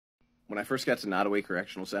When I first got to Nottoway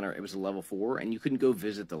Correctional Center, it was a level 4, and you couldn't go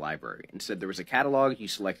visit the library. Instead, there was a catalog, you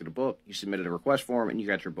selected a book, you submitted a request form, and you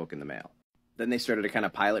got your book in the mail. Then they started a kind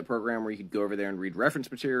of pilot program where you could go over there and read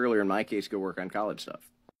reference material, or in my case, go work on college stuff.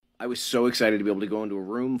 I was so excited to be able to go into a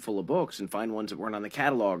room full of books and find ones that weren't on the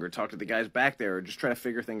catalog, or talk to the guys back there, or just try to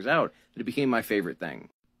figure things out, that it became my favorite thing.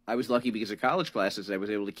 I was lucky because of college classes, I was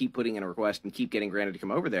able to keep putting in a request and keep getting granted to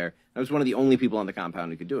come over there. I was one of the only people on the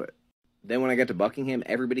compound who could do it. Then when I got to Buckingham,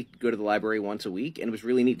 everybody could go to the library once a week, and it was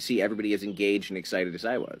really neat to see everybody as engaged and excited as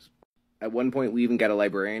I was. At one point, we even got a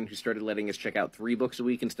librarian who started letting us check out 3 books a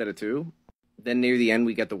week instead of 2. Then near the end,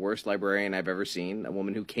 we got the worst librarian I've ever seen, a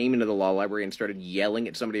woman who came into the law library and started yelling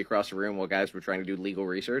at somebody across the room while guys were trying to do legal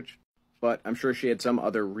research. But I'm sure she had some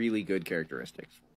other really good characteristics.